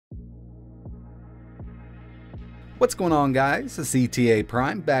What's going on, guys? It's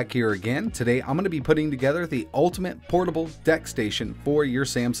ETAPRIME back here again. Today I'm going to be putting together the ultimate portable DeX station for your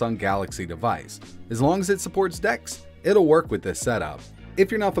Samsung Galaxy device. As long as it supports DeX, it'll work with this setup.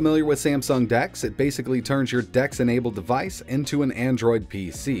 If you're not familiar with Samsung DeX, it basically turns your DeX-enabled device into an Android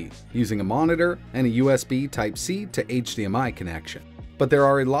PC, using a monitor and a USB Type-C to HDMI connection. But there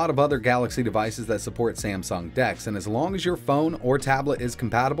are a lot of other Galaxy devices that support Samsung DeX, and as long as your phone or tablet is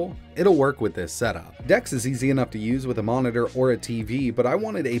compatible, it'll work with this setup. DeX is easy enough to use with a monitor or a TV, but I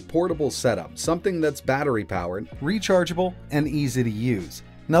wanted a portable setup, something that's battery powered, rechargeable, and easy to use.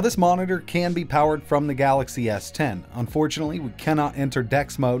 Now this monitor can be powered from the Galaxy S10. Unfortunately, we cannot enter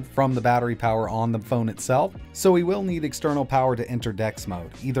DeX mode from the battery power on the phone itself, so we will need external power to enter DeX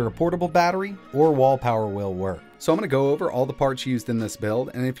mode. Either a portable battery or wall power will work. So I'm going to go over all the parts used in this build,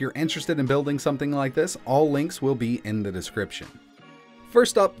 and if you're interested in building something like this, all links will be in the description.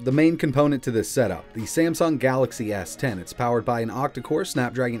 First up, the main component to this setup, the Samsung Galaxy S10. It's powered by an octa-core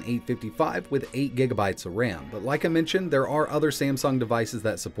Snapdragon 855 with 8GB of RAM, but like I mentioned, there are other Samsung devices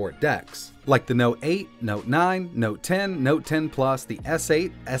that support DeX, like the Note 8, Note 9, Note 10, Note 10 Plus, the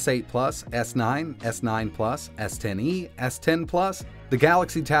S8, S8 Plus, S9, S9 Plus, S10e, S10 Plus, the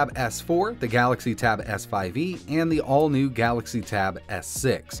Galaxy Tab S4, the Galaxy Tab S5e, and the all-new Galaxy Tab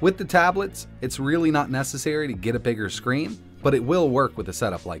S6. With the tablets, it's really not necessary to get a bigger screen, but it will work with a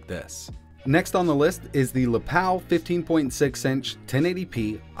setup like this. Next on the list is the Lapao 15.6-inch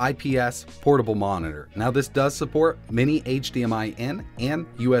 1080p IPS portable monitor. Now this does support mini HDMI in and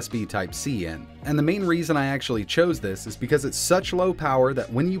USB Type-C in. And the main reason I actually chose this is because it's such low power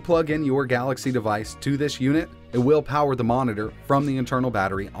that when you plug in your Galaxy device to this unit, it will power the monitor from the internal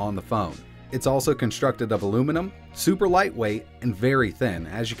battery on the phone. It's also constructed of aluminum, super lightweight, and very thin.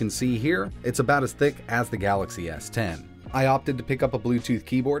 As you can see here, it's about as thick as the Galaxy S10. I opted to pick up a Bluetooth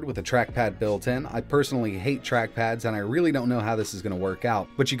keyboard with a trackpad built in. I personally hate trackpads and I really don't know how this is going to work out,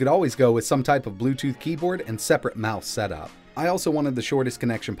 but you could always go with some type of Bluetooth keyboard and separate mouse setup. I also wanted the shortest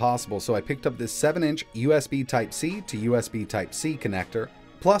connection possible, so I picked up this 7-inch USB Type-C to USB Type-C connector,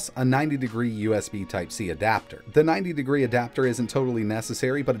 plus a 90-degree USB Type-C adapter. The 90-degree adapter isn't totally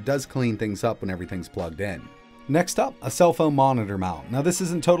necessary, but it does clean things up when everything's plugged in. Next up, a cell phone monitor mount. Now this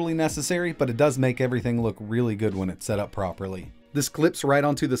isn't totally necessary, but it does make everything look really good when it's set up properly. This clips right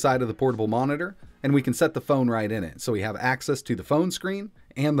onto the side of the portable monitor, and we can set the phone right in it, so we have access to the phone screen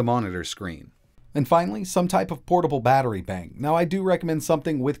and the monitor screen. And finally, some type of portable battery bank. Now I do recommend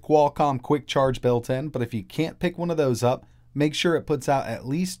something with Qualcomm quick charge built in, but if you can't pick one of those up, make sure it puts out at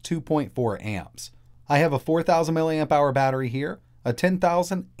least 2.4 amps. I have a 4,000 milliamp hour battery here, a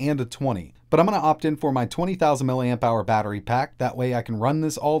 10,000 and a 20, but I'm going to opt in for my 20,000 milliamp hour battery pack. That way I can run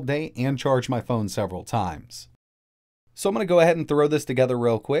this all day and charge my phone several times. So I'm going to go ahead and throw this together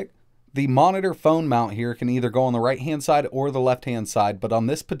real quick. The monitor phone mount here can either go on the right hand side or the left hand side, but on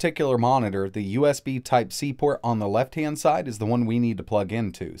this particular monitor, the USB Type-C port on the left hand side is the one we need to plug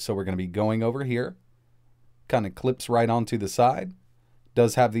into. So we're going to be going over here, kind of clips right onto the side.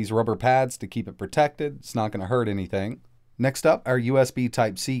 Does have these rubber pads to keep it protected. It's not going to hurt anything. Next up, our USB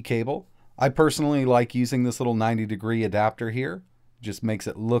Type-C cable. I personally like using this little 90-degree adapter here. It just makes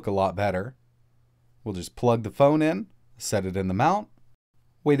it look a lot better. We'll just plug the phone in, set it in the mount,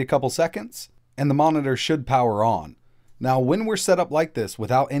 wait a couple seconds, and the monitor should power on. Now, when we're set up like this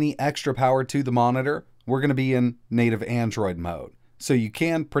without any extra power to the monitor, we're going to be in native Android mode. So you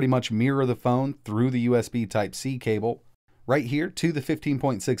can pretty much mirror the phone through the USB Type-C cable right here to the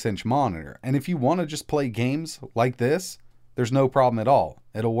 15.6-inch monitor. And if you want to just play games like this, there's no problem at all.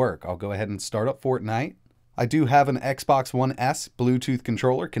 It'll work. I'll go ahead and start up Fortnite. I do have an Xbox One S Bluetooth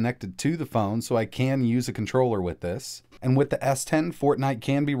controller connected to the phone, so I can use a controller with this. And with the S10, Fortnite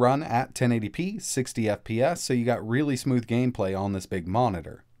can be run at 1080p, 60 FPS, so you got really smooth gameplay on this big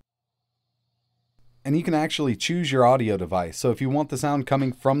monitor. And you can actually choose your audio device. So if you want the sound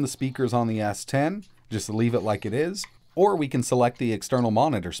coming from the speakers on the S10, just leave it like it is. Or we can select the external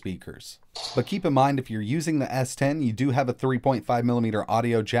monitor speakers. But keep in mind, if you're using the S10, you do have a 3.5mm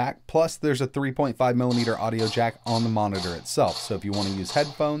audio jack, plus there's a 3.5mm audio jack on the monitor itself. So if you want to use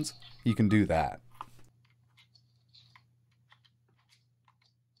headphones, you can do that.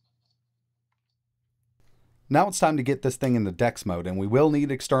 Now it's time to get this thing into DeX mode, and we will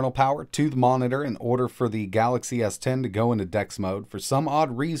need external power to the monitor in order for the Galaxy S10 to go into DeX mode. For some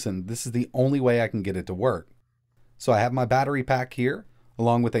odd reason, this is the only way I can get it to work. So I have my battery pack here,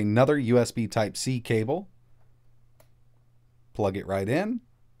 along with another USB Type-C cable. Plug it right in.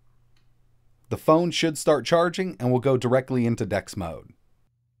 The phone should start charging and will go directly into DeX mode.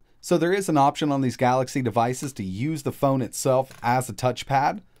 So there is an option on these Galaxy devices to use the phone itself as a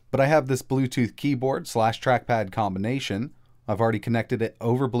touchpad, But I have this Bluetooth keyboard / trackpad combination. I've already connected it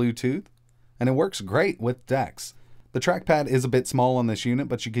over Bluetooth, and it works great with DeX. The trackpad is a bit small on this unit,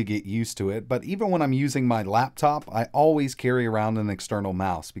 but you could get used to it. But even when I'm using my laptop, I always carry around an external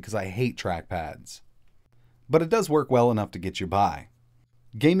mouse because I hate trackpads. But it does work well enough to get you by.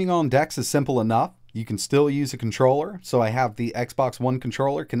 Gaming on DeX is simple enough. You can still use a controller, so I have the Xbox One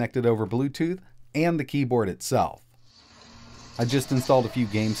controller connected over Bluetooth and the keyboard itself. I just installed a few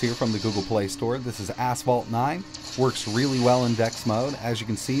games here from the Google Play Store. This is Asphalt 9. Works really well in DeX mode. As you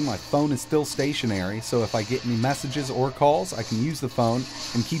can see, my phone is still stationary, so if I get any messages or calls, I can use the phone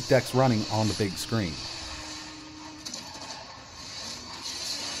and keep DeX running on the big screen.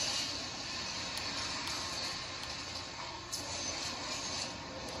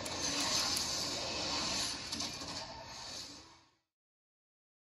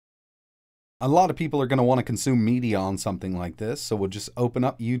 A lot of people are going to want to consume media on something like this, so we'll just open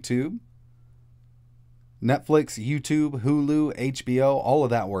up YouTube. Netflix, YouTube, Hulu, HBO, all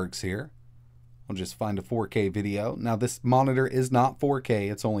of that works here. I'll just find a 4K video. Now this monitor is not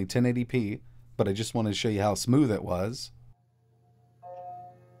 4K, it's only 1080p, but I just wanted to show you how smooth it was.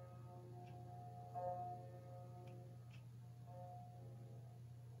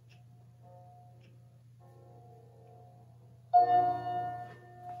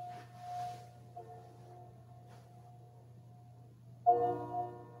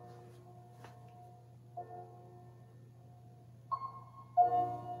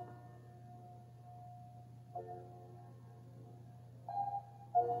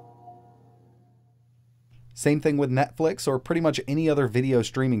 Same thing with Netflix or pretty much any other video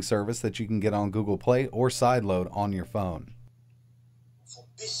streaming service that you can get on Google Play or sideload on your phone.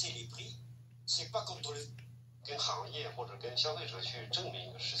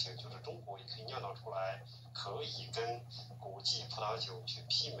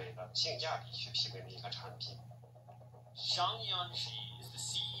 is the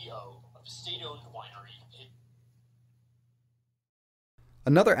CEO of a state-owned winery.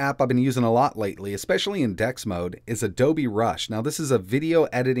 Another app I've been using a lot lately, especially in DeX mode, is Adobe Rush. Now this is a video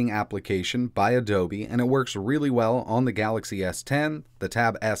editing application by Adobe, and it works really well on the Galaxy S10, the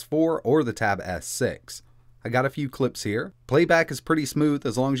Tab S4, or the Tab S6. I got a few clips here. Playback is pretty smooth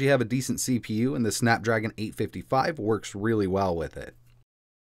as long as you have a decent CPU, and the Snapdragon 855 works really well with it.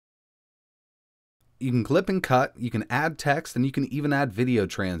 You can clip and cut, you can add text, and you can even add video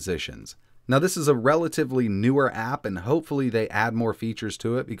transitions. Now this is a relatively newer app, and hopefully they add more features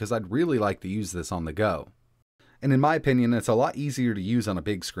to it because I'd really like to use this on the go. And in my opinion, it's a lot easier to use on a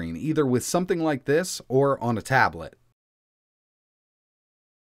big screen, either with something like this or on a tablet.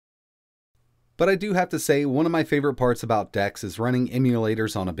 But I do have to say, one of my favorite parts about DeX is running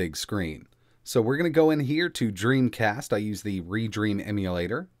emulators on a big screen. So we're going to go in here to Dreamcast. I use the Redream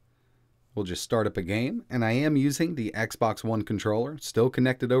emulator. We'll just start up a game, and I am using the Xbox One controller, still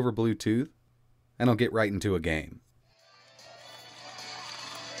connected over Bluetooth, and I'll get right into a game.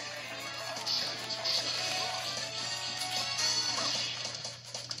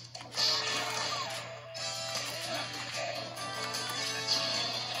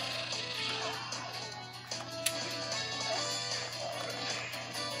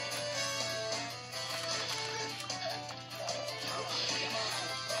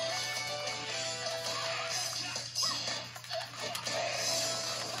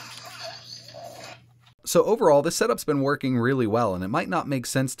 So overall, this setup's been working really well, and it might not make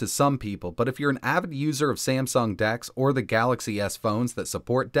sense to some people, but if you're an avid user of Samsung DeX or the Galaxy S phones that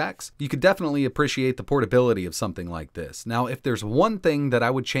support DeX, you could definitely appreciate the portability of something like this. Now, if there's one thing that I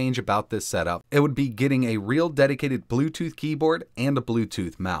would change about this setup, it would be getting a real dedicated Bluetooth keyboard and a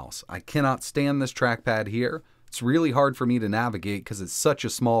Bluetooth mouse. I cannot stand this trackpad here. It's really hard for me to navigate because it's such a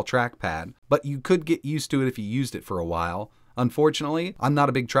small trackpad, but you could get used to it if you used it for a while. Unfortunately, I'm not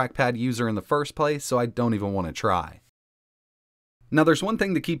a big trackpad user in the first place, so I don't even want to try. Now there's one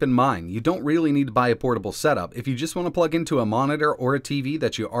thing to keep in mind. You don't really need to buy a portable setup. If you just want to plug into a monitor or a TV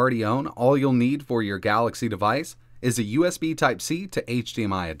that you already own, all you'll need for your Galaxy device is a USB Type-C to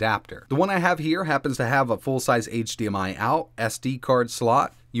HDMI adapter. The one I have here happens to have a full-size HDMI out, SD card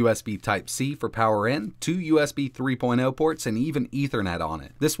slot, USB Type-C for power in, 2 USB 3.0 ports, and even Ethernet on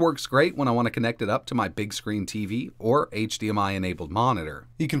it. This works great when I want to connect it up to my big screen TV or HDMI enabled monitor.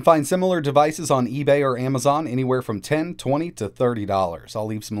 You can find similar devices on eBay or Amazon anywhere from $10, $20 to $30. I'll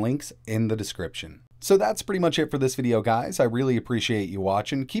leave some links in the description. So that's pretty much it for this video, guys. I really appreciate you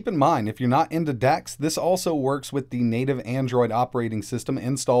watching. Keep in mind, if you're not into DeX, this also works with the native Android operating system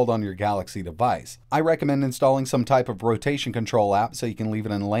installed on your Galaxy device. I recommend installing some type of rotation control app so you can leave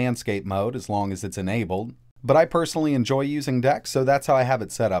it in landscape mode as long as it's enabled. but I personally enjoy using DeX, so that's how I have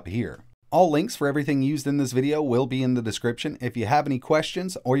it set up here. All links for everything used in this video will be in the description. If you have any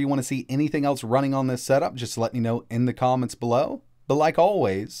questions or you want to see anything else running on this setup, just let me know in the comments below. But like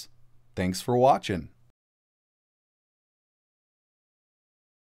always, thanks for watching.